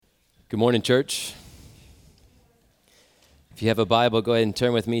Good morning, church. If you have a Bible, go ahead and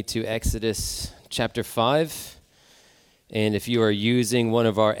turn with me to Exodus chapter 5. And if you are using one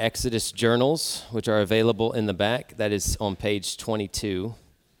of our Exodus journals, which are available in the back, that is on page 22.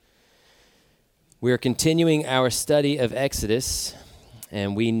 We are continuing our study of Exodus,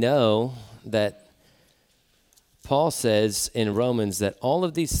 and we know that Paul says in Romans that all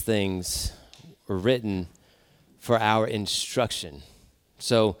of these things were written for our instruction.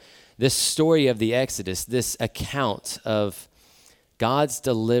 So this story of the Exodus, this account of God's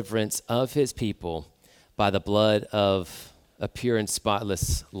deliverance of his people by the blood of a pure and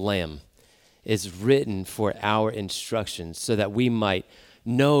spotless lamb, is written for our instruction so that we might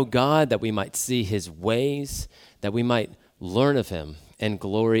know God, that we might see his ways, that we might learn of him and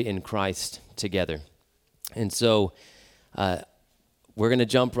glory in Christ together. And so we're going to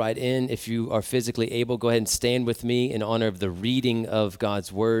jump right in. If you are physically able, go ahead and stand with me in honor of the reading of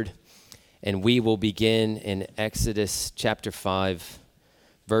God's word. And we will begin in Exodus chapter 5,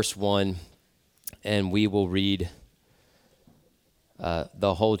 verse 1, and we will read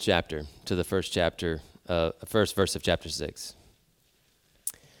the whole chapter to the first verse of chapter 6.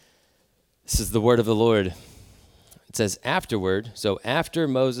 This is the word of the Lord. It says, after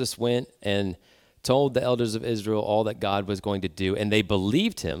Moses went and told the elders of Israel all that God was going to do, and they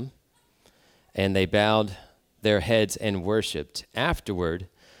believed him, and they bowed their heads and worshiped. Afterward,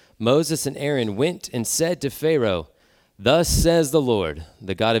 Moses and Aaron went and said to Pharaoh, "Thus says the Lord,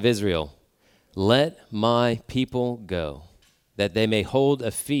 the God of Israel, let my people go, that they may hold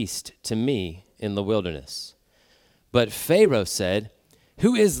a feast to me in the wilderness." But Pharaoh said,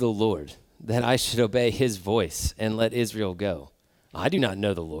 "Who is the Lord, that I should obey his voice and let Israel go? I do not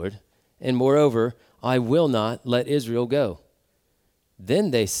know the Lord, and moreover, I will not let Israel go." Then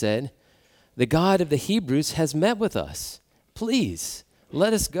they said, "The God of the Hebrews has met with us. Please,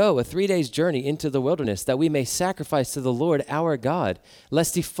 let us go a 3 days' journey into the wilderness, that we may sacrifice to the Lord our God,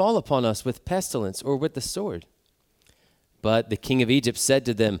 lest he fall upon us with pestilence or with the sword." But the king of Egypt said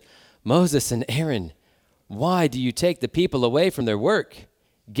to them, "Moses and Aaron, why do you take the people away from their work?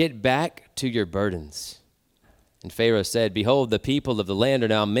 Get back to your burdens." And Pharaoh said, "Behold, the people of the land are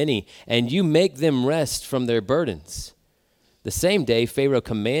now many, and you make them rest from their burdens." The same day Pharaoh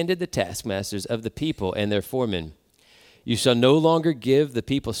commanded the taskmasters of the people and their foremen, "You shall no longer give the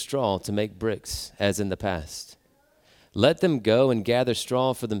people straw to make bricks, as in the past. Let them go and gather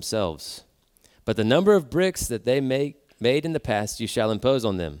straw for themselves. But the number of bricks that they made in the past you shall impose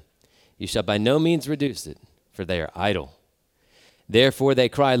on them. You shall by no means reduce it, for they are idle." Therefore they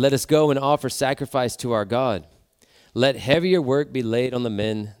cry, "Let us go and offer sacrifice to our God. Let heavier work be laid on the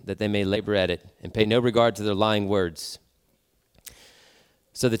men, that they may labor at it, and pay no regard to their lying words."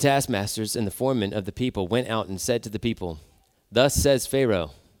 So the taskmasters and the foremen of the people went out and said to the people, "Thus says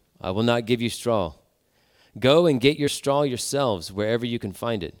Pharaoh, I will not give you straw. Go and get your straw yourselves wherever you can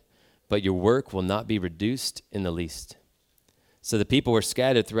find it, but your work will not be reduced in the least." So the people were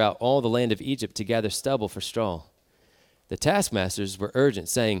scattered throughout all the land of Egypt to gather stubble for straw. The taskmasters were urgent,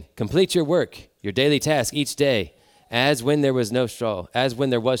 saying, "Complete your work, your daily task each day, as when there was straw."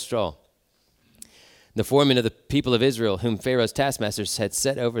 The foremen of the people of Israel, whom Pharaoh's taskmasters had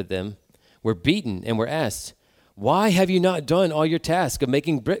set over them, were beaten and were asked, "Why have you not done all your task of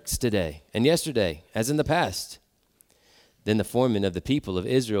making bricks today and yesterday, as in the past?" Then the foremen of the people of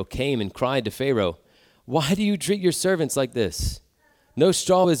Israel came and cried to Pharaoh, "Why do you treat your servants like this? No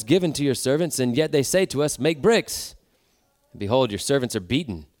straw is given to your servants, and yet they say to us, 'Make bricks.' Behold, your servants are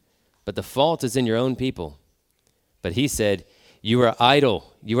beaten, but the fault is in your own people." But he said, You are idle.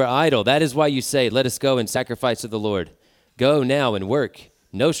 That is why you say, 'Let us go and sacrifice to the Lord.' Go now and work.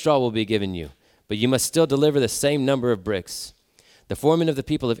 No straw will be given you, but you must still deliver the same number of bricks." The foremen of the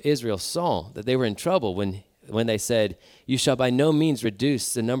people of Israel saw that they were in trouble when they said, "You shall by no means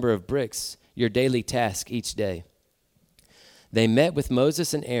reduce the number of bricks, your daily task each day." They met with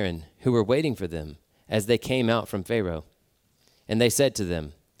Moses and Aaron, who were waiting for them, as they came out from Pharaoh. And they said to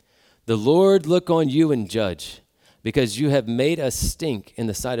them, "The Lord look on you and judge, because you have made us stink in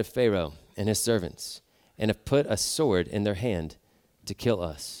the sight of Pharaoh and his servants, and have put a sword in their hand to kill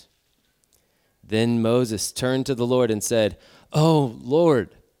us." Then Moses turned to the Lord and said, "Oh,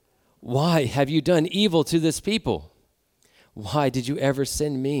 Lord, why have you done evil to this people? Why did you ever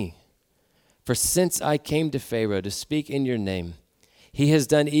send me? For since I came to Pharaoh to speak in your name, he has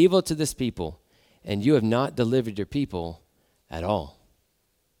done evil to this people, and you have not delivered your people at all."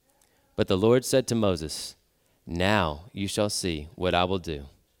 But the Lord said to Moses, "Now you shall see what I will do."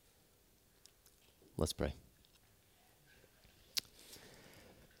 Let's pray.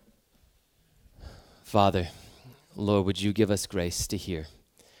 Father, Lord, would you give us grace to hear?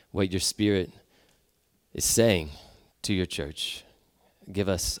 what your Spirit is saying to your church. Give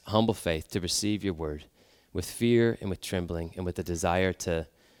us humble faith to receive your word with fear and with trembling and with the desire to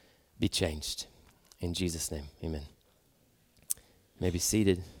be changed. In Jesus' name, amen. You may be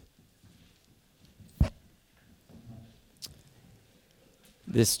seated.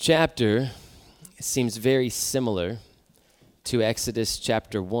 This chapter seems very similar to Exodus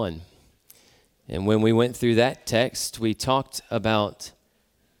chapter 1. And when we went through that text, we talked about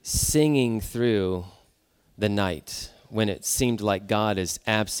singing through the night when it seemed like God is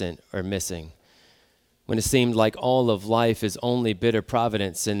absent or missing, when it seemed like all of life is only bitter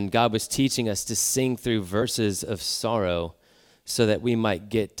providence, and God was teaching us to sing through verses of sorrow so that we might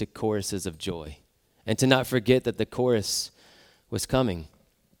get to choruses of joy, and to not forget that the chorus was coming.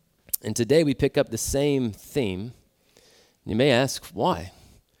 And today we pick up the same theme. You may ask, why?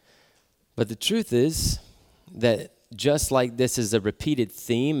 But the truth is that just like this is a repeated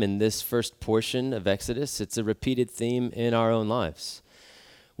theme in this first portion of Exodus, it's a repeated theme in our own lives,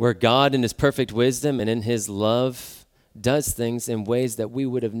 where God in his perfect wisdom and in his love does things in ways that we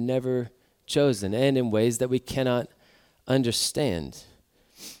would have never chosen and in ways that we cannot understand.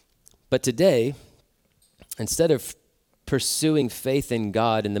 But today, instead of pursuing faith in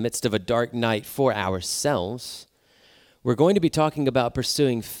God in the midst of a dark night for ourselves, we're going to be talking about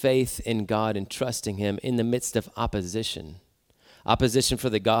pursuing faith in God and trusting him in the midst of opposition. Opposition for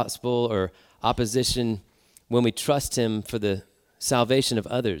the gospel, or opposition when we trust him for the salvation of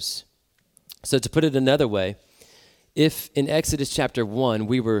others. So to put it another way, if in Exodus chapter 1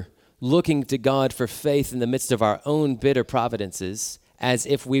 we were looking to God for faith in the midst of our own bitter providences, as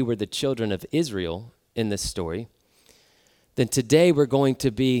if we were the children of Israel in this story, then today we're going to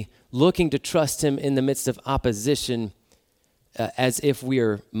be looking to trust him in the midst of opposition as if we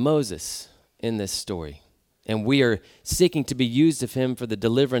are Moses in this story. And we are seeking to be used of him for the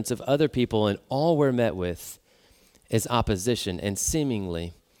deliverance of other people, and all we're met with is opposition and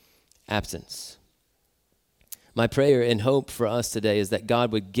seemingly absence. My prayer and hope for us today is that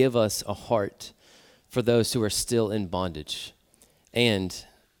God would give us a heart for those who are still in bondage, and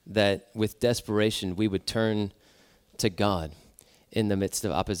that with desperation we would turn to God in the midst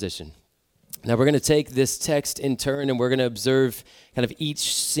of opposition. Now we're going to take this text in turn, and we're going to observe kind of each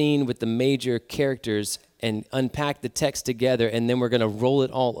scene with the major characters and unpack the text together, and then we're going to roll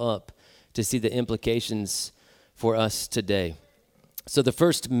it all up to see the implications for us today. So the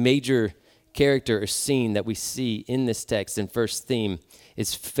first major character or scene that we see in this text and first theme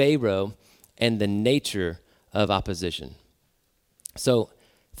is Pharaoh and the nature of opposition. So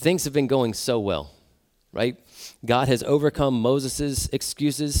things have been going so well, right? God has overcome Moses'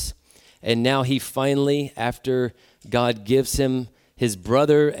 excuses, and now he finally, after God gives him his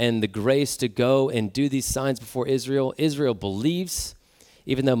brother and the grace to go and do these signs before Israel, Israel believes,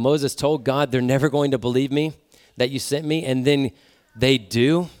 even though Moses told God, they're never going to believe me that you sent me, and then they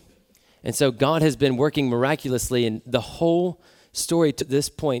do. And so God has been working miraculously, and the whole story to this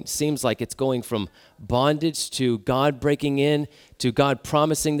point seems like it's going from bondage to God breaking in to God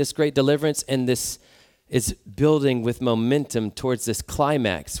promising this great deliverance, and this is building with momentum towards this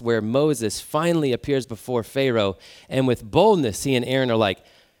climax where Moses finally appears before Pharaoh, and with boldness he and Aaron are like,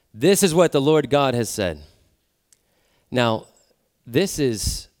 this is what the Lord God has said. Now, this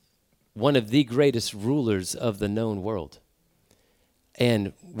is one of the greatest rulers of the known world.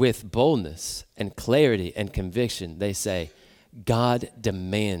 And with boldness and clarity and conviction, they say, God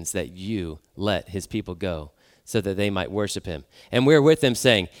demands that you let his people go so that they might worship him. And we're with them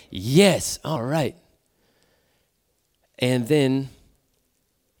saying, yes, all right. And then,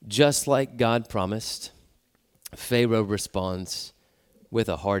 just like God promised, Pharaoh responds with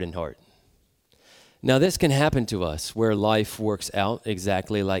a hardened heart. Now, this can happen to us where life works out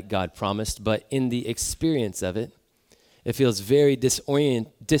exactly like God promised, but in the experience of it, it feels very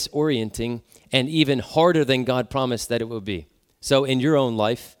disorienting and even harder than God promised that it would be. So in your own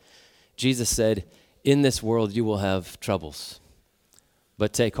life, Jesus said, in this world you will have troubles,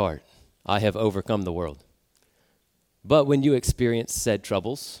 but take heart, I have overcome the world. But when you experience said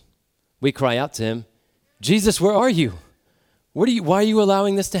troubles, we cry out to him, Jesus, where are you? Why are you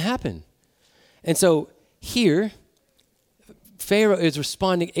allowing this to happen? And so here, Pharaoh is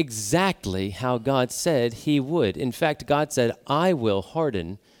responding exactly how God said he would. In fact, God said, I will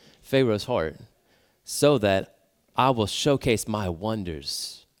harden Pharaoh's heart so that I will showcase my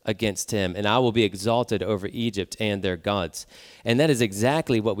wonders against him, and I will be exalted over Egypt and their gods. And that is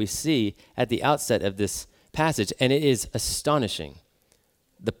exactly what we see at the outset of this passage, and it is astonishing,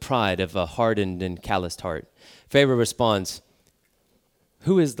 the pride of a hardened and calloused heart. Pharaoh responds,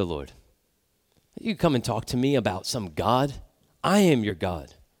 who is the Lord? You come and talk to me about some God? I am your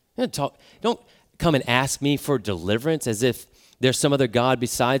God. Don't come and ask me for deliverance as if there's some other God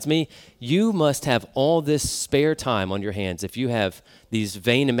besides me. You must have all this spare time on your hands if you have these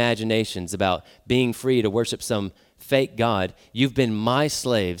vain imaginations about being free to worship some fake God. You've been my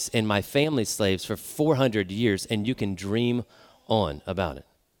slaves and my family's slaves for 400 years, and you can dream on about it.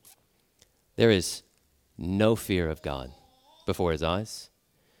 There is no fear of God before his eyes.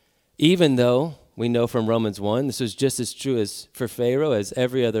 Even though we know from Romans 1, this was just as true as for Pharaoh, as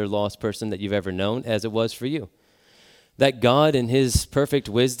every other lost person that you've ever known, as it was for you. That God in his perfect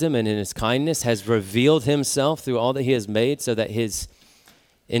wisdom and in his kindness has revealed himself through all that he has made so that his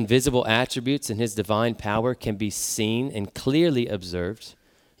invisible attributes and his divine power can be seen and clearly observed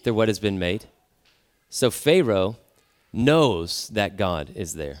through what has been made. So Pharaoh knows that God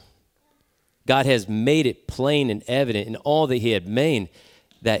is there. God has made it plain and evident in all that he had made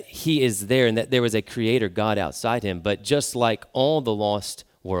that he is there and that there was a creator God outside him. But just like all the lost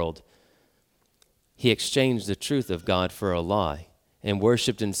world, he exchanged the truth of God for a lie and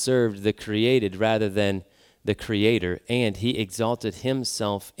worshiped and served the created rather than the creator. And he exalted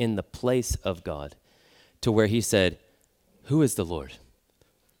himself in the place of God to where he said, "Who is the Lord?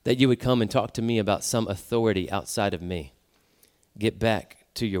 That you would come and talk to me about some authority outside of me. Get back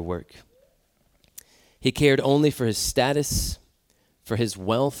to your work." He cared only for his status, for his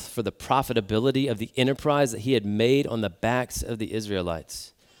wealth, for the profitability of the enterprise that he had made on the backs of the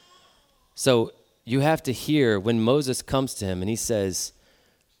Israelites. So you have to hear when Moses comes to him and he says,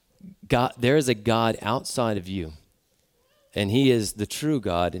 God, there is a God outside of you, and he is the true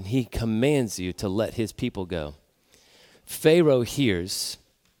God, and he commands you to let his people go. Pharaoh hears,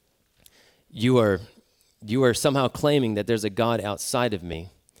 you are somehow claiming that there's a God outside of me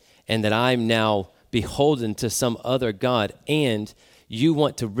and that I'm now beholden to some other God, and you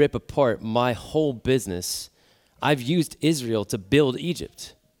want to rip apart my whole business. I've used Israel to build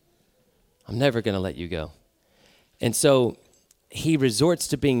Egypt. I'm never going to let you go. And so he resorts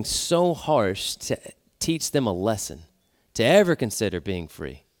to being so harsh to teach them a lesson, to ever consider being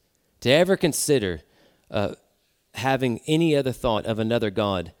free, to ever consider having any other thought of another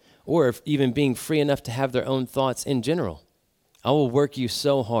God, or even being free enough to have their own thoughts in general. I will work you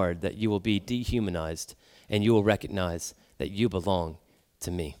so hard that you will be dehumanized and you will recognize that you belong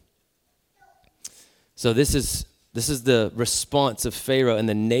to me. So this is the response of Pharaoh and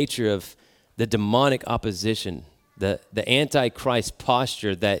the nature of the demonic opposition, the antichrist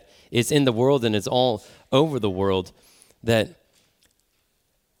posture that is in the world and is all over the world, that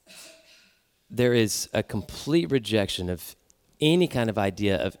there is a complete rejection of any kind of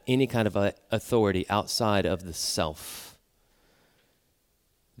idea of any kind of authority outside of the self,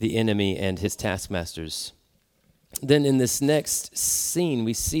 the enemy and his taskmasters. Then in this next scene,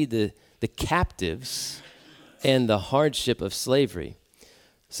 we see the captives and the hardship of slavery.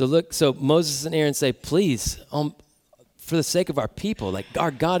 So Moses and Aaron say, please, for the sake of our people, like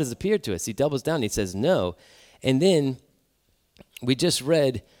our God has appeared to us. He doubles down, he says no. And then we just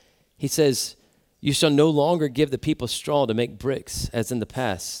read, he says, you shall no longer give the people straw to make bricks as in the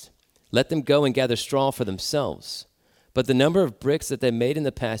past. Let them go and gather straw for themselves. But the number of bricks that they made in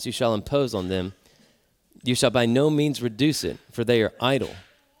the past you shall impose on them. You shall by no means reduce it, for they are idle.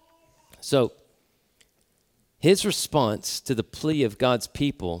 So his response to the plea of God's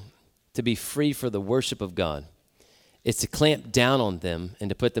people to be free for the worship of God is to clamp down on them and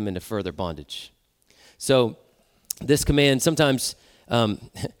to put them into further bondage. So this command, sometimes I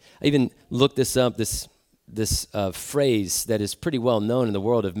even looked this up, this phrase that is pretty well known in the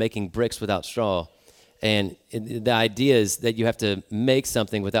world of making bricks without straw. And the idea is that you have to make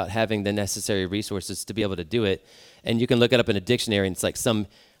something without having the necessary resources to be able to do it. And you can look it up in a dictionary, and it's like some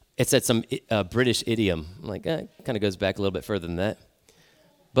British idiom. I'm like, it kind of goes back a little bit further than that.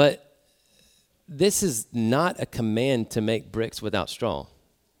 But this is not a command to make bricks without straw.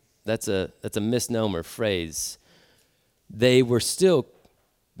 That's a misnomer phrase. They were still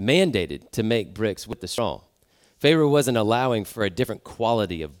mandated to make bricks with the straw. Pharaoh wasn't allowing for a different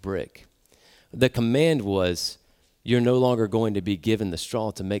quality of brick. The command was, you're no longer going to be given the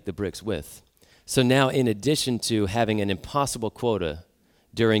straw to make the bricks with. So now, in addition to having an impossible quota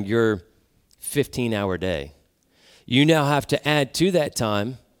during your 15-hour day, you now have to add to that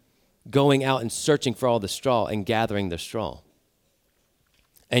time going out and searching for all the straw and gathering the straw.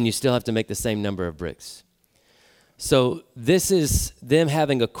 And you still have to make the same number of bricks. So this is them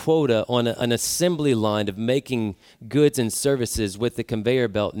having a quota on an assembly line of making goods and services with the conveyor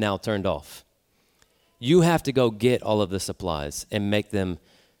belt now turned off. You have to go get all of the supplies and make them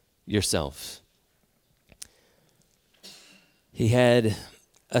yourselves. He had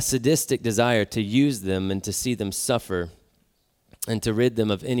a sadistic desire to use them and to see them suffer and to rid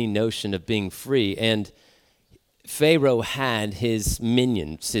them of any notion of being free. And Pharaoh had his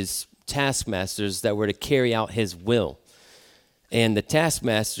minions, his taskmasters that were to carry out his will. And the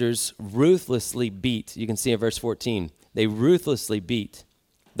taskmasters ruthlessly beat, you can see in verse 14, they ruthlessly beat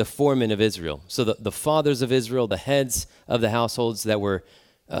the foremen of Israel. So the fathers of Israel, the heads of the households that were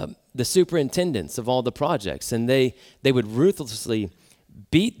the superintendents of all the projects. And they would ruthlessly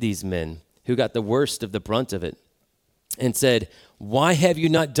beat these men who got the worst of the brunt of it and said, "Why have you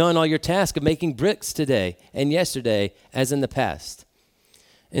not done all your task of making bricks today and yesterday as in the past?"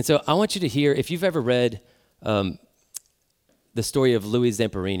 And so I want you to hear, if you've ever read the story of Louis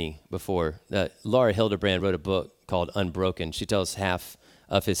Zamperini before, Laura Hildebrand wrote a book called Unbroken. She tells half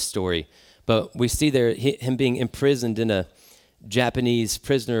of his story. But we see there him being imprisoned in a Japanese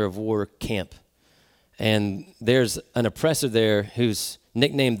prisoner of war camp. And there's an oppressor there who's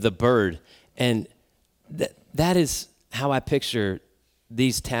nicknamed the Bird. And that is how I picture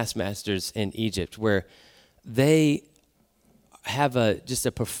these taskmasters in Egypt, where they have just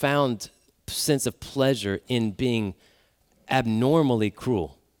a profound sense of pleasure in being abnormally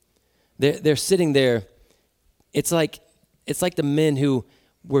cruel. They're sitting there. It's like the men who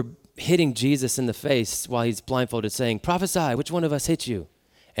were hitting Jesus in the face while he's blindfolded, saying, "Prophesy, which one of us hit you?"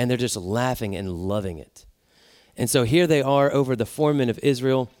 And they're just laughing and loving it. And so here they are over the foremen of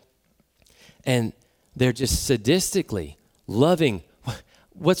Israel, and they're just sadistically loving.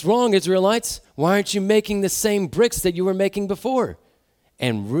 "What's wrong, Israelites? Why aren't you making the same bricks that you were making before?"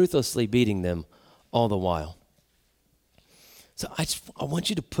 And ruthlessly beating them all the while. So I want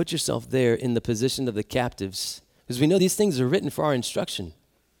you to put yourself there in the position of the captives, because we know these things are written for our instruction,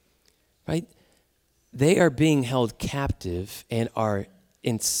 right? They are being held captive and are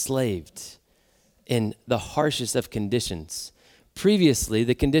enslaved in the harshest of conditions. Previously,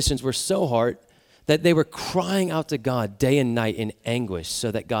 the conditions were so hard that they were crying out to God day and night in anguish so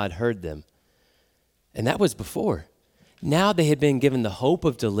that God heard them. And that was before. Now they had been given the hope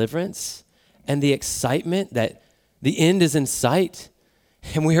of deliverance and the excitement that the end is in sight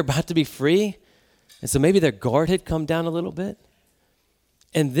and we are about to be free. And so maybe their guard had come down a little bit.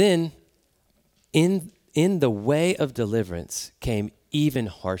 And then in the way of deliverance came even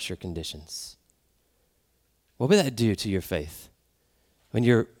harsher conditions. What would that do to your faith? When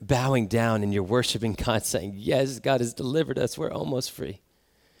you're bowing down and you're worshiping God, saying, "Yes, God has delivered us. We're almost free."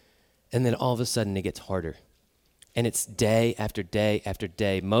 And then all of a sudden it gets harder. And it's day after day after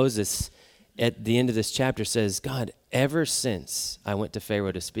day. Moses, at the end of this chapter, says, "God, ever since I went to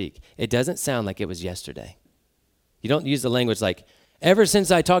Pharaoh to speak," it doesn't sound like it was yesterday. You don't use the language like, "Ever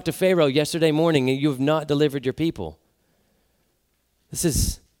since I talked to Pharaoh yesterday morning, and you have not delivered your people." This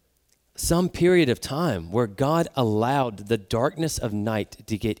is some period of time where God allowed the darkness of night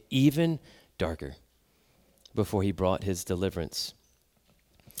to get even darker before he brought his deliverance.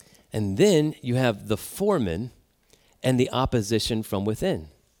 And then you have the foreman and the opposition from within.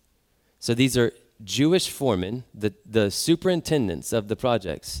 So these are Jewish foremen, the superintendents of the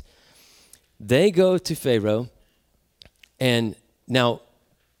projects. They go to Pharaoh, and now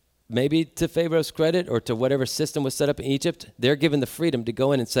maybe to Pharaoh's credit or to whatever system was set up in Egypt, they're given the freedom to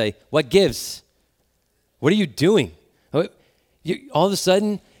go in and say, "What gives? What are you doing? All of a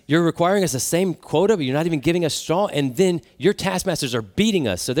sudden, you're requiring us the same quota, but you're not even giving us straw, and then your taskmasters are beating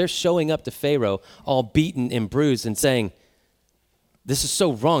us." So they're showing up to Pharaoh all beaten and bruised and saying, "This is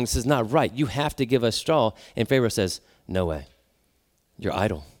so wrong. This is not right. You have to give us straw." And Pharaoh says, "No way. You're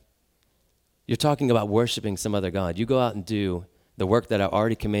idle. You're talking about worshiping some other god. You go out and do the work that I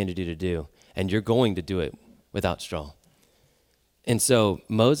already commanded you to do, and you're going to do it without straw." And so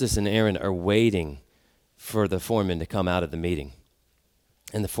Moses and Aaron are waiting for the foreman to come out of the meeting.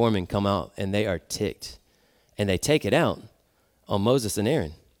 And the foremen come out, and they are ticked. And they take it out on Moses and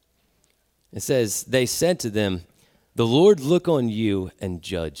Aaron. It says, they said to them, "The Lord look on you and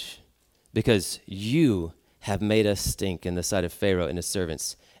judge, because you have made us stink in the sight of Pharaoh and his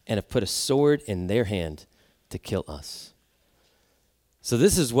servants, and have put a sword in their hand to kill us." So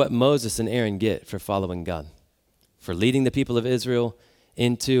this is what Moses and Aaron get for following God, for leading the people of Israel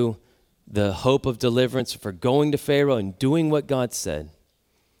into the hope of deliverance, for going to Pharaoh and doing what God said.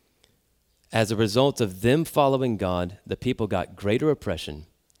 As a result of them following God, the people got greater oppression,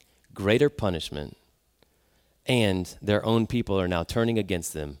 greater punishment, and their own people are now turning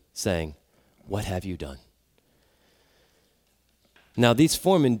against them, saying, "What have you done?" Now, these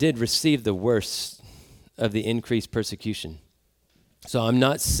foremen did receive the worst of the increased persecution. So I'm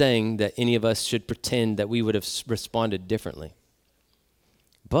not saying that any of us should pretend that we would have responded differently.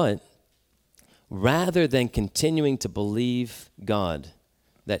 But rather than continuing to believe God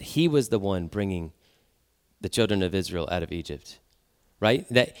that he was the one bringing the children of Israel out of Egypt, right?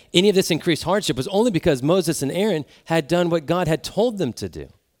 That any of this increased hardship was only because Moses and Aaron had done what God had told them to do.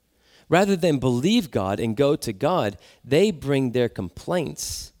 Rather than believe God and go to God, they bring their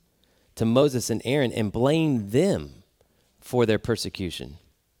complaints to Moses and Aaron and blame them for their persecution.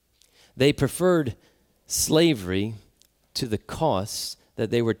 They preferred slavery to the costs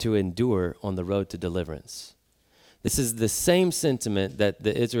that they were to endure on the road to deliverance. This is the same sentiment that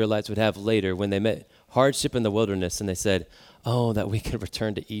the Israelites would have later when they met hardship in the wilderness and they said, oh, that we could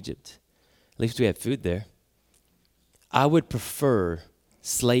return to Egypt. At least we had food there. I would prefer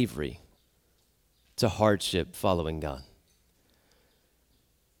slavery to hardship following God.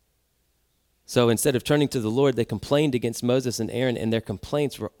 So instead of turning to the Lord, they complained against Moses and Aaron, and their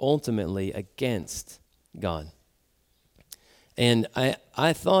complaints were ultimately against God. And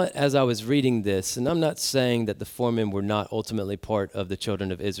I thought as I was reading this, and I'm not saying that the foremen were not ultimately part of the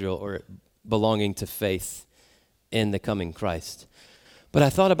children of Israel or belonging to faith in the coming Christ, but I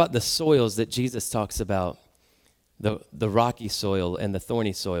thought about the soils that Jesus talks about, the rocky soil and the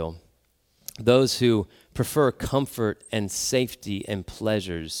thorny soil, those who prefer comfort and safety and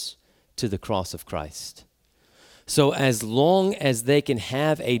pleasures to the cross of Christ. So as long as they can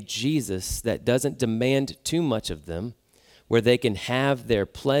have a Jesus that doesn't demand too much of them, where they can have their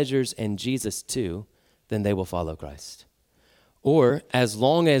pleasures and Jesus too, then they will follow Christ. Or as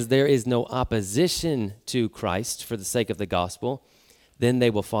long as there is no opposition to Christ for the sake of the gospel, then they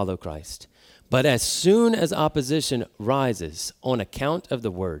will follow Christ. But as soon as opposition rises on account of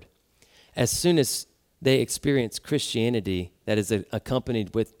the word, as soon as they experience Christianity that is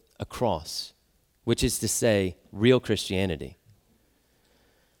accompanied with a cross, which is to say real Christianity,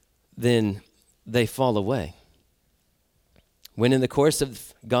 then they fall away. When in the course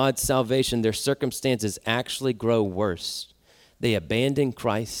of God's salvation, their circumstances actually grow worse, they abandon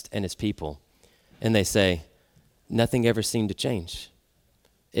Christ and his people, and they say, nothing ever seemed to change.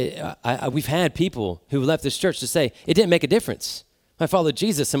 We've had people who left this church to say, it didn't make a difference. I followed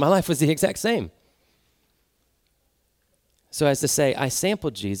Jesus, and my life was the exact same. So as to say, I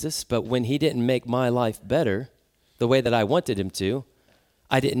sampled Jesus, but when he didn't make my life better the way that I wanted him to,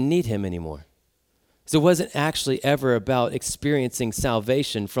 I didn't need him anymore. So it wasn't actually ever about experiencing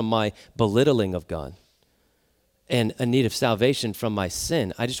salvation from my belittling of God and a need of salvation from my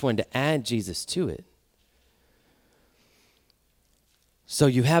sin. I just wanted to add Jesus to it. So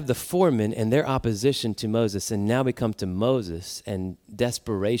you have the foremen and their opposition to Moses, and now we come to Moses and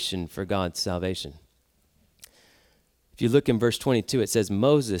desperation for God's salvation. If you look in verse 22, it says,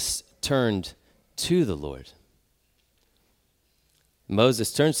 Moses turned to the Lord.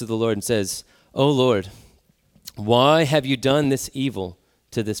 Moses turns to the Lord and says, O Lord, why have you done this evil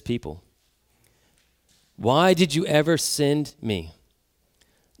to this people? Why did you ever send me?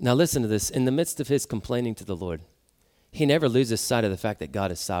 Now listen to this. In the midst of his complaining to the Lord, he never loses sight of the fact that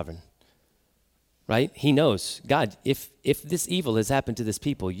God is sovereign, right? He knows, God, if this evil has happened to this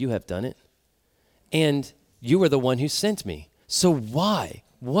people, you have done it. And you are the one who sent me. So why?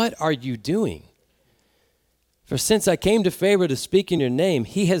 What are you doing? For since I came to Pharaoh to speak in your name,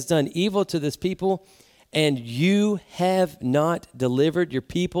 he has done evil to this people, and you have not delivered your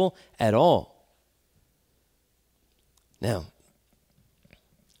people at all. Now,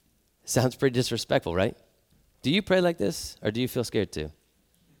 sounds pretty disrespectful, right? Do you pray like this, or do you feel scared too?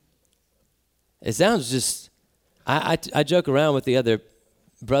 It sounds just, I joke around with the other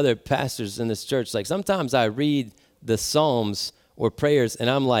brother pastors in this church. Like sometimes I read the Psalms or prayers, and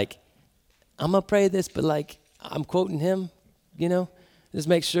I'm like, I'm going to pray this, but like I'm quoting him, you know? Just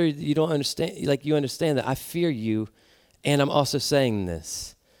make sure you don't understand, like you understand that I fear you, and I'm also saying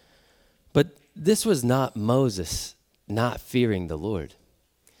this. But this was not Moses not fearing the Lord.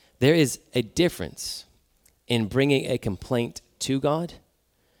 There is a difference in bringing a complaint to God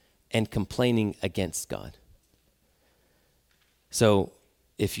and complaining against God. So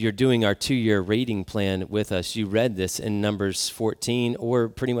if you're doing our 2-year reading plan with us, you read this in Numbers 14 or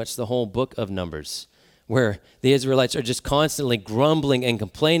pretty much the whole book of Numbers, where the Israelites are just constantly grumbling and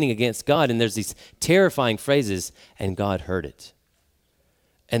complaining against God, and there's these terrifying phrases, and God heard it.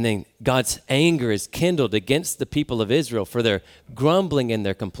 And then God's anger is kindled against the people of Israel for their grumbling and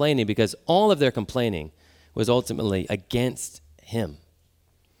their complaining, because all of their complaining was ultimately against him.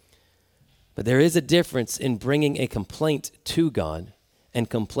 But there is a difference in bringing a complaint to God and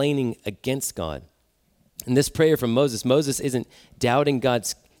complaining against God. In this prayer from Moses, Moses isn't doubting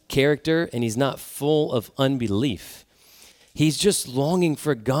God's character, and he's not full of unbelief. He's just longing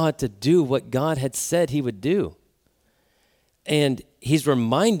for God to do what God had said he would do. And he's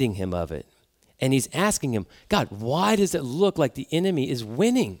reminding him of it. And he's asking him, God, why does it look like the enemy is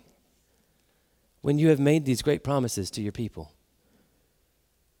winning when you have made these great promises to your people?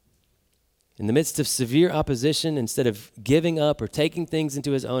 In the midst of severe opposition, instead of giving up or taking things into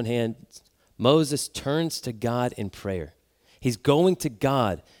his own hands, Moses turns to God in prayer. He's going to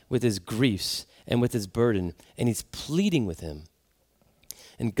God with his griefs and with his burden, and he's pleading with him.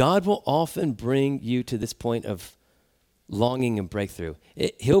 And God will often bring you to this point of longing and breakthrough.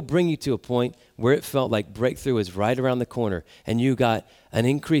 He'll bring you to a point where it felt like breakthrough is right around the corner, and you got an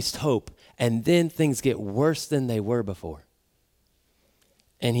increased hope, and then things get worse than they were before.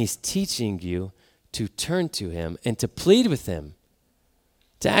 And he's teaching you to turn to him and to plead with him,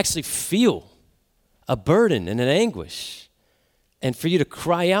 to actually feel a burden and an anguish, and for you to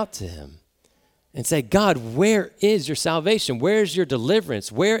cry out to him and say, God, where is your salvation? Where is your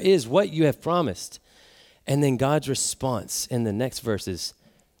deliverance? Where is what you have promised? And then God's response in the next verse is,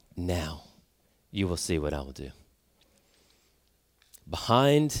 now you will see what I will do.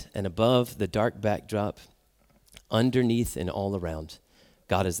 Behind and above the dark backdrop, underneath and all around,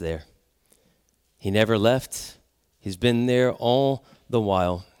 God is there. He never left. He's been there all the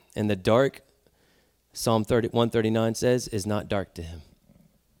while. And the dark, Psalm 139 says, is not dark to him.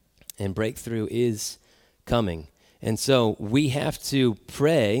 And breakthrough is coming. And so we have to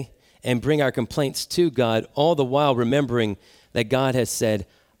pray and bring our complaints to God, all the while remembering that God has said,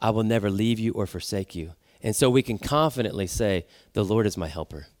 I will never leave you or forsake you. And so we can confidently say, the Lord is my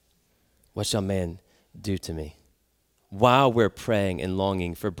helper. What shall man do to me? While we're praying and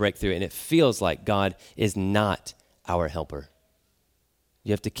longing for breakthrough, and it feels like God is not our helper.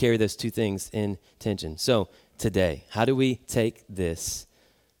 You have to carry those two things in tension. So today, how do we take this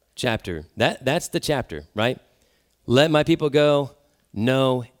chapter? That's the chapter, right? Let my people go.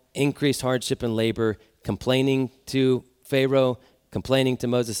 No, increased hardship and labor, complaining to Pharaoh, complaining to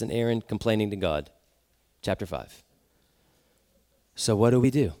Moses and Aaron, complaining to God. Chapter 5. So what do we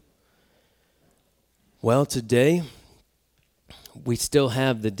do? Well, today, we still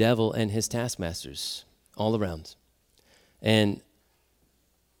have the devil and his taskmasters all around. And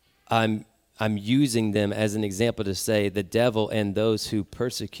I'm using them as an example to say the devil and those who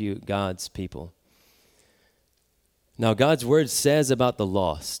persecute God's people. Now, God's word says about the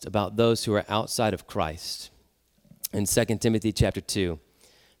lost, about those who are outside of Christ, in 2 Timothy chapter 2,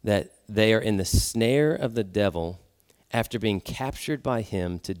 that they are in the snare of the devil after being captured by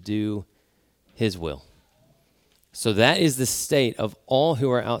him to do his will. So that is the state of all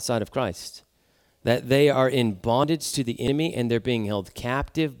who are outside of Christ, that they are in bondage to the enemy and they're being held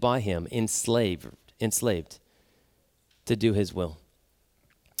captive by him, enslaved to do his will.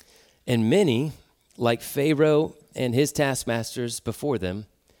 And many, like Pharaoh and his taskmasters before them,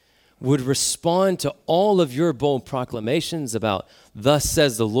 would respond to all of your bold proclamations about, thus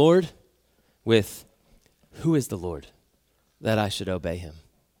says the Lord, with, who is the Lord that I should obey him?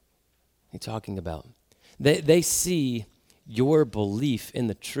 What are you talking about? They see your belief in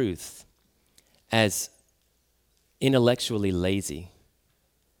the truth as intellectually lazy.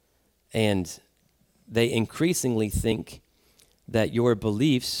 And they increasingly think that your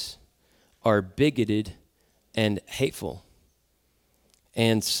beliefs are bigoted and hateful.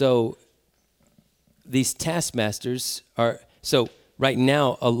 And so these taskmasters are, so right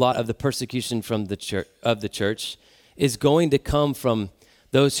now, a lot of the persecution from the church is going to come from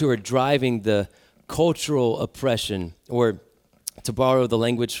those who are driving the cultural oppression, or to borrow the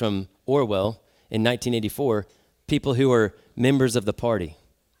language from Orwell in 1984, people who are members of the party,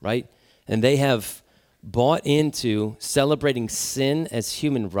 right? And they have bought into celebrating sin as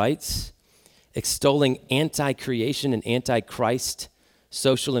human rights, extolling anti-creation and anti-Christ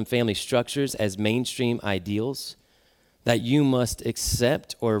social and family structures as mainstream ideals that you must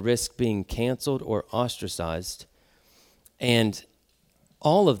accept or risk being canceled or ostracized. And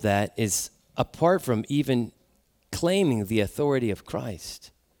all of that is apart from even claiming the authority of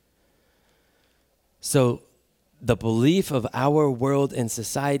Christ. So the belief of our world and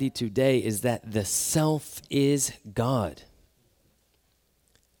society today is that the self is God.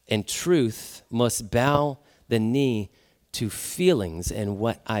 And truth must bow the knee to feelings and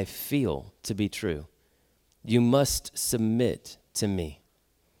what I feel to be true. You must submit to me.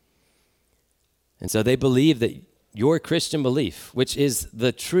 And so they believe that your Christian belief, which is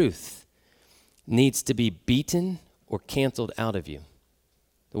the truth, needs to be beaten or canceled out of you.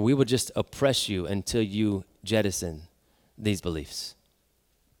 We will just oppress you until you jettison these beliefs.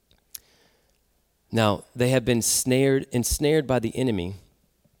 Now, they have been ensnared by the enemy.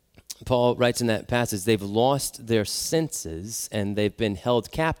 Paul writes in that passage, they've lost their senses and they've been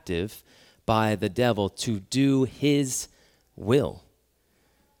held captive by the devil to do his will.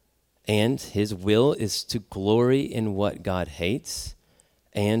 And his will is to glory in what God hates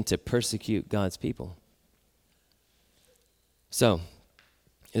and to persecute God's people. So,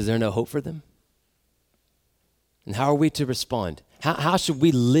 is there no hope for them? And how are we to respond? How should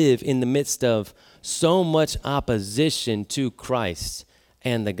we live in the midst of so much opposition to Christ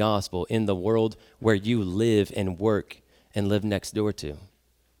and the gospel in the world where you live and work and live next door to?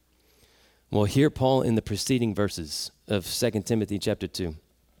 Well, hear Paul in the preceding verses of 2 Timothy chapter 2,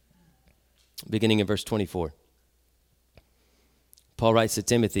 beginning in verse 24. Paul writes to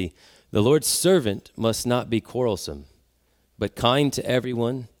Timothy, "The Lord's servant must not be quarrelsome, but kind to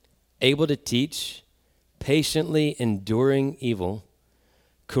everyone, able to teach, patiently enduring evil,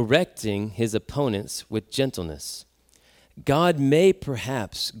 correcting his opponents with gentleness. God may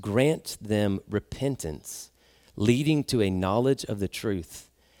perhaps grant them repentance, leading to a knowledge of the truth,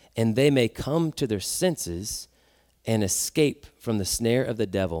 and they may come to their senses and escape from the snare of the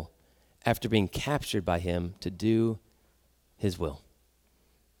devil after being captured by him to do his will."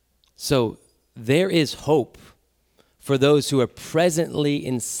 So there is hope for those who are presently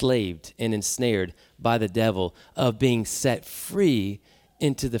enslaved and ensnared by the devil of being set free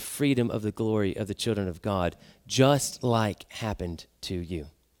into the freedom of the glory of the children of God, just like happened to you.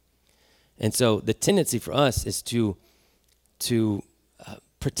 And so the tendency for us is to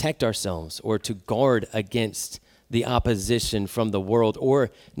protect ourselves or to guard against the opposition from the world or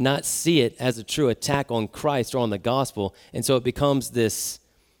not see it as a true attack on Christ or on the gospel. And so it becomes this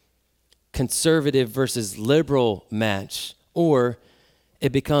conservative versus liberal match, or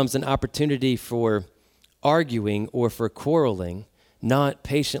it becomes an opportunity for arguing or for quarreling, not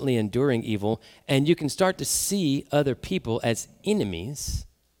patiently enduring evil. And you can start to see other people as enemies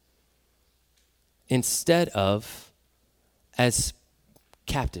instead of as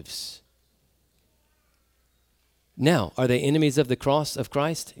captives. Now, are they enemies of the cross of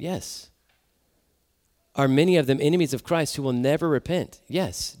Christ? Yes. Are many of them enemies of Christ who will never repent?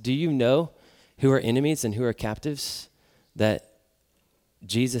 Yes. Do you know who are enemies and who are captives that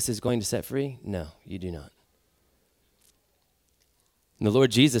Jesus is going to set free? No, you do not. And the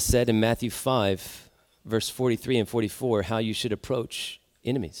Lord Jesus said in Matthew 5, verse 43 and 44, how you should approach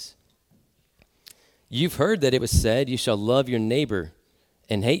enemies. You've heard that it was said, you shall love your neighbor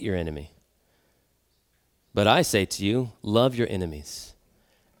and hate your enemy. But I say to you, love your enemies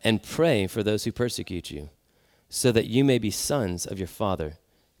and pray for those who persecute you, so that you may be sons of your Father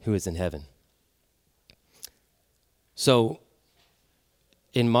who is in heaven. So,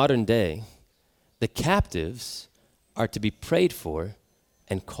 in modern day, the captives are to be prayed for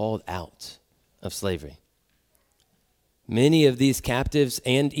and called out of slavery. Many of these captives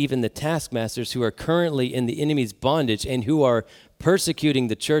and even the taskmasters who are currently in the enemy's bondage and who are persecuting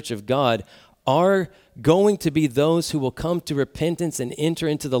the church of God are going to be those who will come to repentance and enter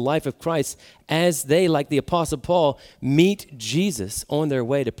into the life of Christ as they, like the Apostle Paul, meet Jesus on their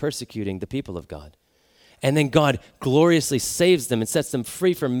way to persecuting the people of God. And then God gloriously saves them and sets them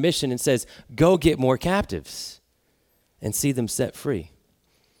free from mission and says, go get more captives and see them set free.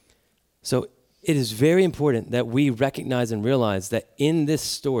 So it is very important that we recognize and realize that in this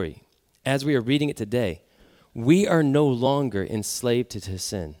story, as we are reading it today, we are no longer enslaved to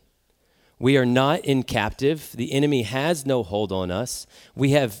sin. We are not in captive. The enemy has no hold on us.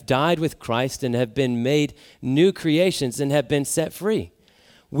 We have died with Christ and have been made new creations and have been set free.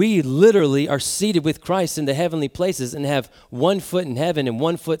 We literally are seated with Christ in the heavenly places and have one foot in heaven and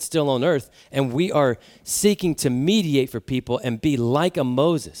one foot still on earth, and we are seeking to mediate for people and be like a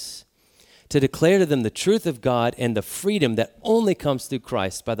Moses, to declare to them the truth of God and the freedom that only comes through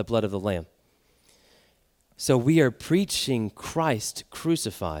Christ by the blood of the Lamb. So we are preaching Christ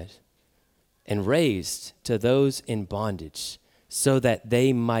crucified and raised to those in bondage so that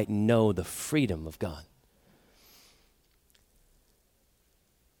they might know the freedom of God.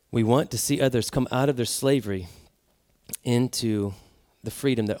 We want to see others come out of their slavery into the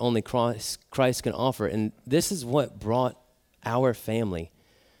freedom that only Christ can offer. And this is what brought our family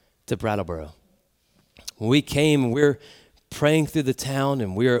to Brattleboro. When we came, we're praying through the town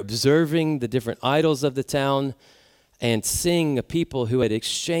and we're observing the different idols of the town and seeing a people who had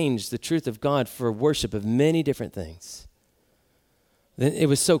exchanged the truth of God for worship of many different things. Then it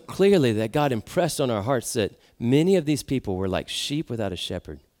was so clearly that God impressed on our hearts that many of these people were like sheep without a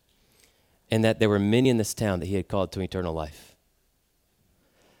shepherd, and that there were many in this town that he had called to eternal life.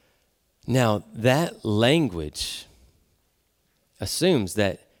 Now, that language assumes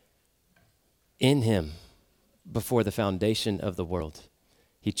that in him, before the foundation of the world,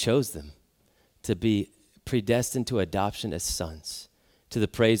 he chose them to be predestined to adoption as sons, to the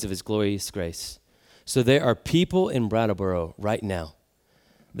praise of his glorious grace. So there are people in Brattleboro right now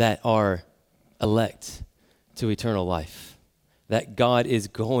that are elect to eternal life, that God is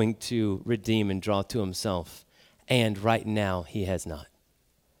going to redeem and draw to himself, and right now he has not.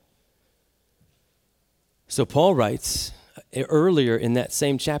 So Paul writes earlier in that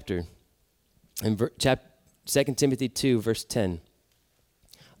same chapter, in 2 Timothy 2, verse 10,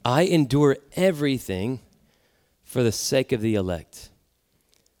 I endure everything for the sake of the elect,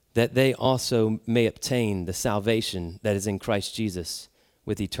 that they also may obtain the salvation that is in Christ Jesus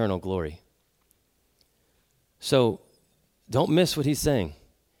with eternal glory. So don't miss what he's saying.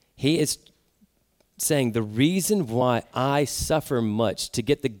 He is saying the reason why I suffer much to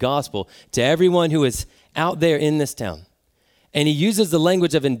get the gospel to everyone who is out there in this town. And he uses the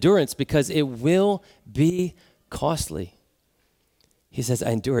language of endurance because it will be costly. He says,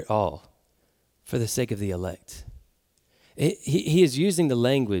 I endure it all for the sake of the elect. He is using the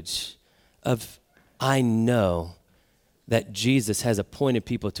language of, I know that Jesus has appointed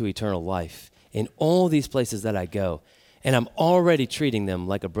people to eternal life in all these places that I go, and I'm already treating them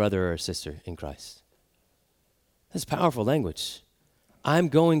like a brother or a sister in Christ. That's powerful language. I'm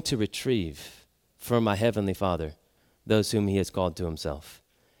going to retrieve from my heavenly Father those whom he has called to himself,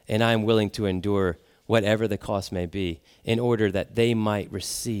 and I'm willing to endure whatever the cost may be in order that they might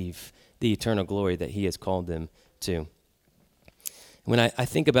receive the eternal glory that he has called them to. When I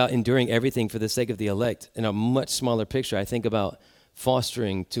think about enduring everything for the sake of the elect in a much smaller picture, I think about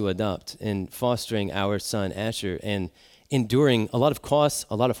fostering to adopt and fostering our son Asher and enduring a lot of costs,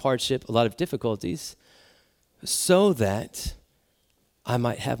 a lot of hardship, a lot of difficulties so that I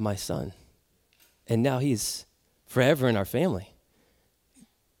might have my son. And now he's forever in our family.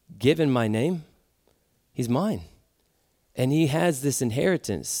 Given my name, he's mine. And he has this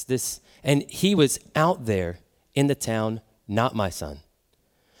inheritance, and he was out there in the town, not my son,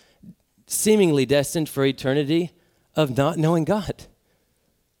 seemingly destined for eternity of not knowing God,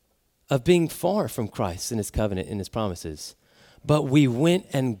 of being far from Christ and his covenant and his promises. But we went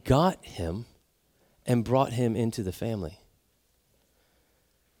and got him and brought him into the family.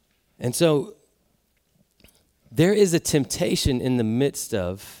 And so there is a temptation in the midst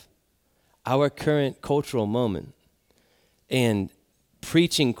of our current cultural moment and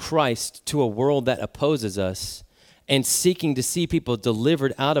preaching Christ to a world that opposes us and seeking to see people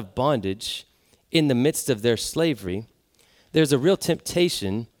delivered out of bondage in the midst of their slavery. There's a real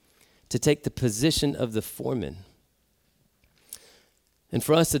temptation to take the position of the foreman. And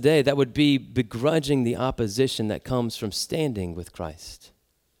for us today, that would be begrudging the opposition that comes from standing with Christ,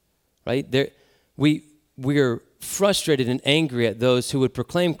 right? We're frustrated and angry at those who would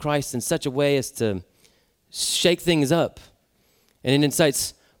proclaim Christ in such a way as to shake things up. And it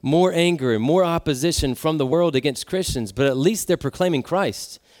incites more anger and more opposition from the world against Christians, but at least they're proclaiming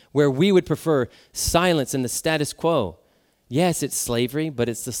Christ, where we would prefer silence and the status quo. Yes, it's slavery, but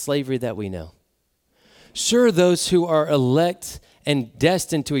it's the slavery that we know. Sure, those who are elect and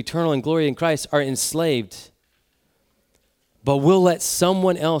destined to eternal and glory in Christ are enslaved, but we'll let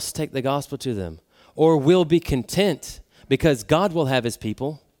someone else take the gospel to them, or we'll be content because God will have his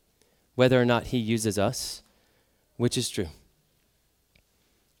people, whether or not he uses us, which is true.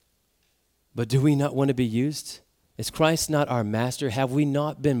 But do we not want to be used? Is Christ not our master? Have we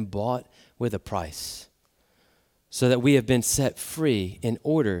not been bought with a price so that we have been set free in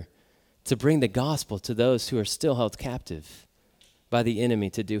order to bring the gospel to those who are still held captive by the enemy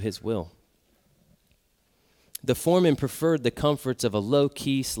to do his will? The foreman preferred the comforts of a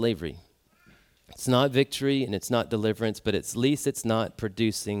low-key slavery. It's not victory and it's not deliverance, but at least it's not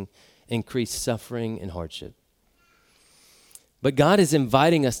producing increased suffering and hardship. But God is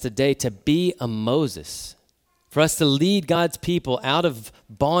inviting us today to be a Moses, for us to lead God's people out of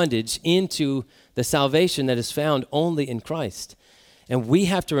bondage into the salvation that is found only in Christ. And we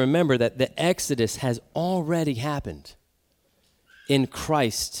have to remember that the Exodus has already happened in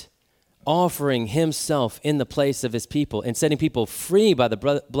Christ, offering himself in the place of his people and setting people free by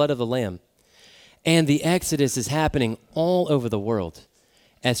the blood of the Lamb. And the Exodus is happening all over the world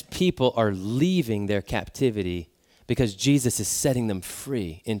as people are leaving their captivity because Jesus is setting them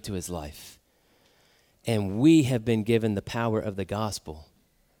free into his life. And we have been given the power of the gospel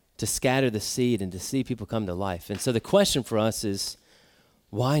to scatter the seed and to see people come to life. And so the question for us is,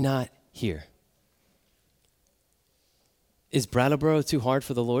 why not here? Is Brattleboro too hard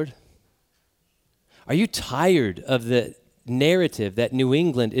for the Lord? Are you tired of the narrative that New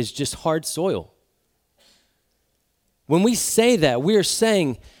England is just hard soil? When we say that, we are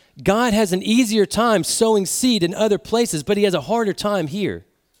saying God has an easier time sowing seed in other places, but he has a harder time here.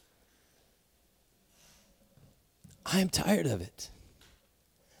 I am tired of it.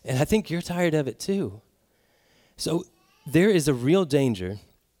 And I think you're tired of it too. So there is a real danger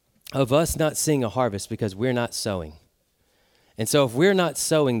of us not seeing a harvest because we're not sowing. And so if we're not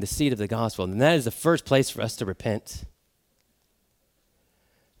sowing the seed of the gospel, then that is the first place for us to repent.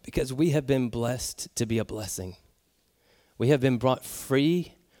 Because we have been blessed to be a blessing. We have been brought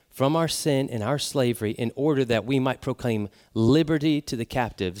free from our sin and our slavery in order that we might proclaim liberty to the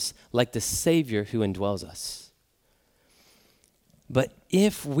captives like the Savior who indwells us. But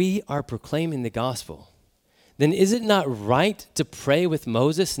if we are proclaiming the gospel, then is it not right to pray with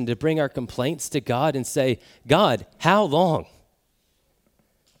Moses and to bring our complaints to God and say, God, how long?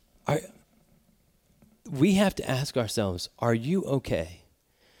 We have to ask ourselves, are you okay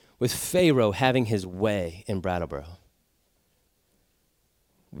with Pharaoh having his way in Brattleboro?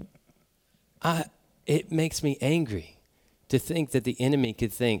 It makes me angry to think that the enemy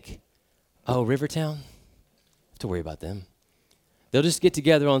could think, oh, Rivertown, have to worry about them. They'll just get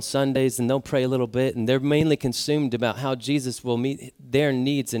together on Sundays and they'll pray a little bit, and they're mainly consumed about how Jesus will meet their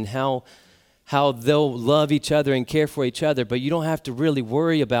needs and how they'll love each other and care for each other, but you don't have to really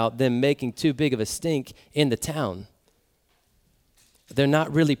worry about them making too big of a stink in the town. They're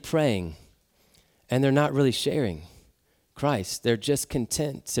not really praying, and they're not really sharing Christ. They're just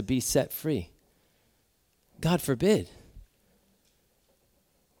content to be set free. God forbid.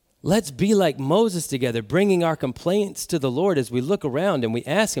 Let's be like Moses together, bringing our complaints to the Lord as we look around and we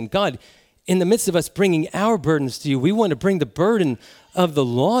ask him, God, in the midst of us bringing our burdens to you, we want to bring the burden of the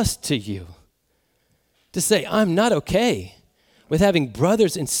lost to you. To say, I'm not okay with having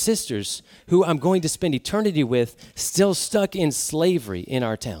brothers and sisters who I'm going to spend eternity with still stuck in slavery in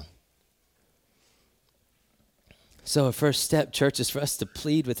our town. So a first step, church, is for us to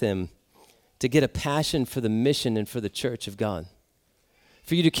plead with him to get a passion for the mission and for the church of God.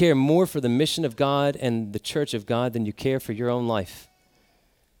 For you to care more for the mission of God and the church of God than you care for your own life.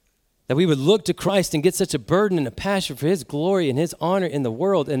 That we would look to Christ and get such a burden and a passion for his glory and his honor in the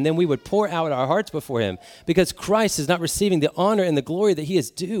world, and then we would pour out our hearts before him because Christ is not receiving the honor and the glory that he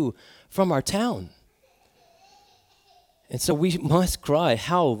is due from our town. And so we must cry,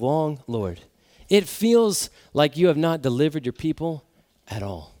 how long, Lord? It feels like you have not delivered your people at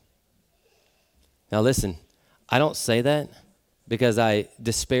all. Now listen, I don't say that because I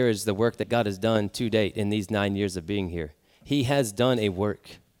disparage the work that God has done to date in these 9 years of being here. He has done a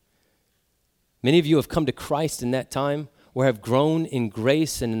work. Many of you have come to Christ in that time or have grown in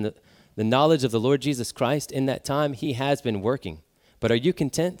grace and in the knowledge of the Lord Jesus Christ in that time. He has been working. But are you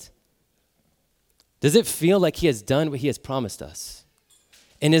content? Does it feel like he has done what he has promised us?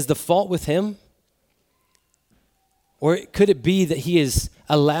 And is the fault with him? Or could it be that he is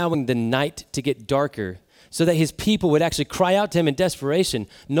allowing the night to get darker so that his people would actually cry out to him in desperation,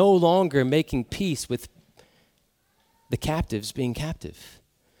 no longer making peace with the captives being captive,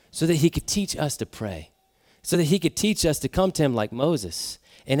 so that he could teach us to pray, so that he could teach us to come to him like Moses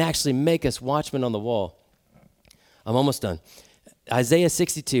and actually make us watchmen on the wall? I'm almost done. Isaiah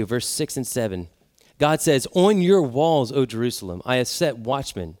 62, verse 6 and 7. God says, on your walls, O Jerusalem, I have set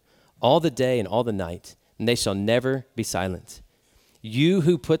watchmen all the day and all the night, and they shall never be silent. You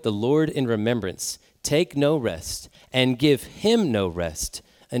who put the Lord in remembrance, take no rest, and give him no rest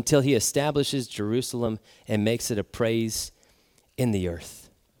until he establishes Jerusalem and makes it a praise in the earth.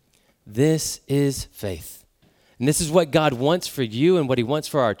 This is faith. And this is what God wants for you and what he wants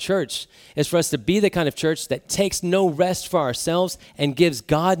for our church, is for us to be the kind of church that takes no rest for ourselves and gives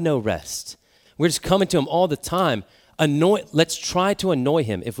God no rest. We're just coming to him all the time. Let's try to annoy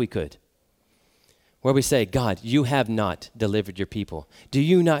him if we could. Where we say, God, you have not delivered your people. Do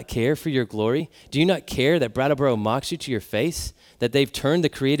you not care for your glory? Do you not care that Brattleboro mocks you to your face, that they've turned the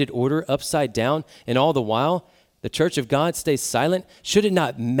created order upside down, and all the while the church of God stays silent? Should it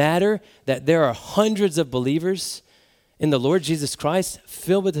not matter that there are hundreds of believers in the Lord Jesus Christ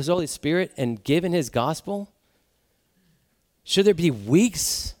filled with his Holy Spirit and given his gospel? Should there be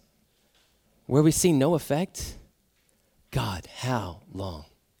weeks where we see no effect? God, how long?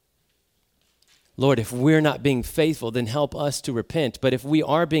 Lord, if we're not being faithful, then help us to repent. But if we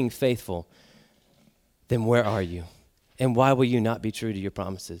are being faithful, then where are you? And why will you not be true to your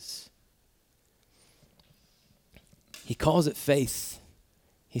promises? He calls it faith.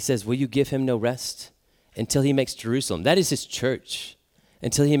 He says, will you give him no rest until he makes Jerusalem? That is his church.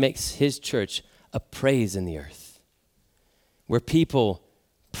 Until he makes his church a praise in the earth, where people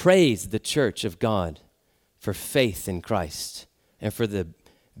praise the church of God for faith in Christ and for the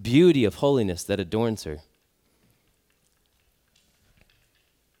beauty of holiness that adorns her.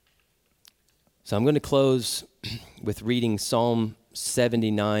 So I'm going to close with reading Psalm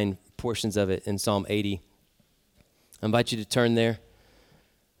 79, portions of it, and Psalm 80. I invite you to turn there,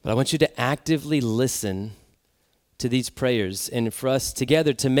 but I want you to actively listen to these prayers, and for us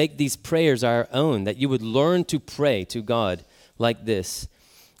together to make these prayers our own, that you would learn to pray to God like this.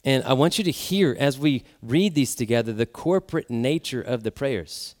 And I want you to hear, as we read these together, the corporate nature of the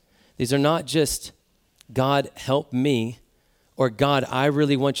prayers. These are not just, God, help me, or God, I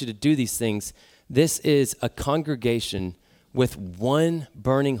really want you to do these things. This is a congregation with one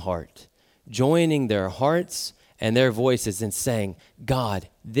burning heart, joining their hearts and their voices and saying, God,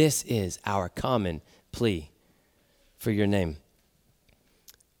 this is our common plea for your name.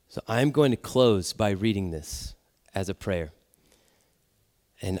 So I'm going to close by reading this as a prayer.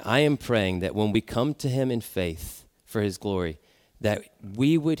 And I am praying that when we come to him in faith for his glory, that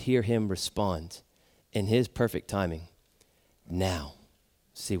we would hear him respond in his perfect timing. Now,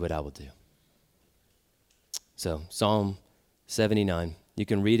 see what I will do. So, Psalm 79. You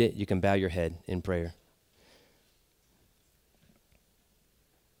can read it. You can bow your head in prayer.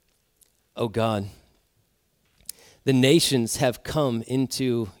 Oh God, the nations have come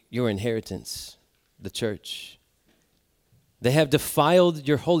into your inheritance, the church. They have defiled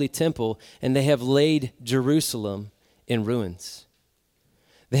your holy temple, and they have laid Jerusalem in ruins.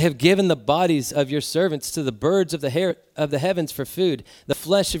 They have given the bodies of your servants to the birds of the heavens for food, the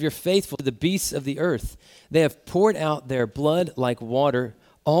flesh of your faithful to the beasts of the earth. They have poured out their blood like water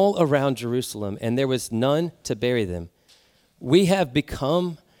all around Jerusalem, and there was none to bury them. We have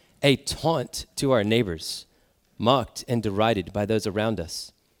become a taunt to our neighbors, mocked and derided by those around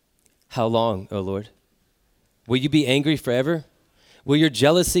us. How long, O Lord? Will you be angry forever? Will your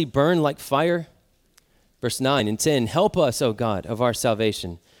jealousy burn like fire? Verse 9 and 10, help us, O God, of our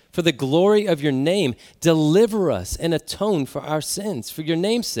salvation. For the glory of your name, deliver us and atone for our sins, for your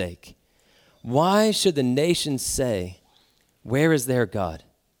name's sake. Why should the nations say, where is their God?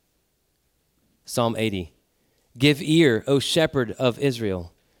 Psalm 80, give ear, O shepherd of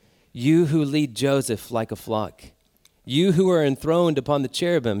Israel, you who lead Joseph like a flock. You who are enthroned upon the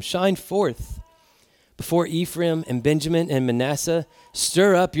cherubim, shine forth. Before Ephraim and Benjamin and Manasseh,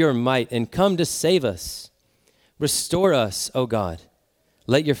 stir up your might and come to save us. Restore us, O God.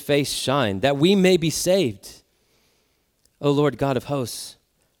 Let your face shine, that we may be saved. O Lord God of hosts,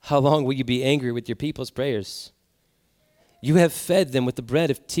 how long will you be angry with your people's prayers? You have fed them with the bread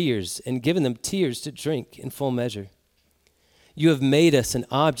of tears and given them tears to drink in full measure. You have made us an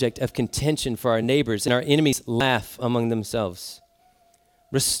object of contention for our neighbors, and our enemies laugh among themselves.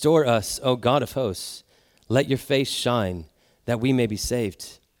 Restore us, O God of hosts. Let your face shine, that we may be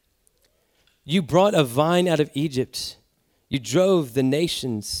saved. You brought a vine out of Egypt. You drove the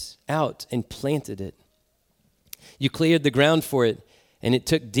nations out and planted it. You cleared the ground for it, and it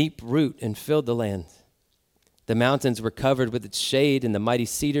took deep root and filled the land. The mountains were covered with its shade, and the mighty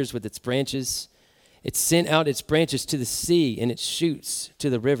cedars with its branches. It sent out its branches to the sea, and its shoots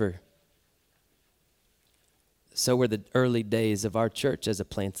to the river. So were the early days of our church as a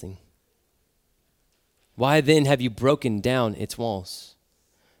planting. Why then have you broken down its walls,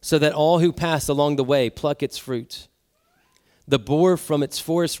 so that all who pass along the way pluck its fruit? The boar from its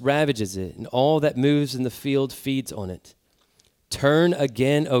forest ravages it, and all that moves in the field feeds on it. Turn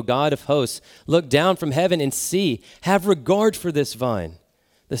again, O God of hosts. Look down from heaven and see. Have regard for this vine,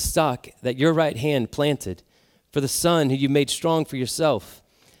 the stock that your right hand planted, for the son who you made strong for yourself.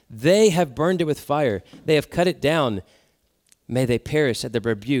 They have burned it with fire. They have cut it down. May they perish at the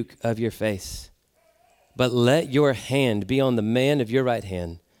rebuke of your face. But let your hand be on the man of your right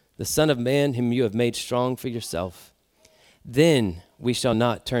hand, the Son of Man whom you have made strong for yourself. Then we shall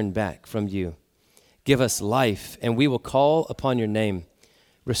not turn back from you. Give us life, and we will call upon your name.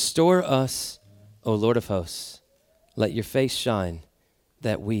 Restore us, O Lord of hosts. Let your face shine,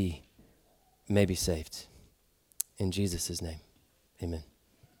 that we may be saved. In Jesus' name, amen.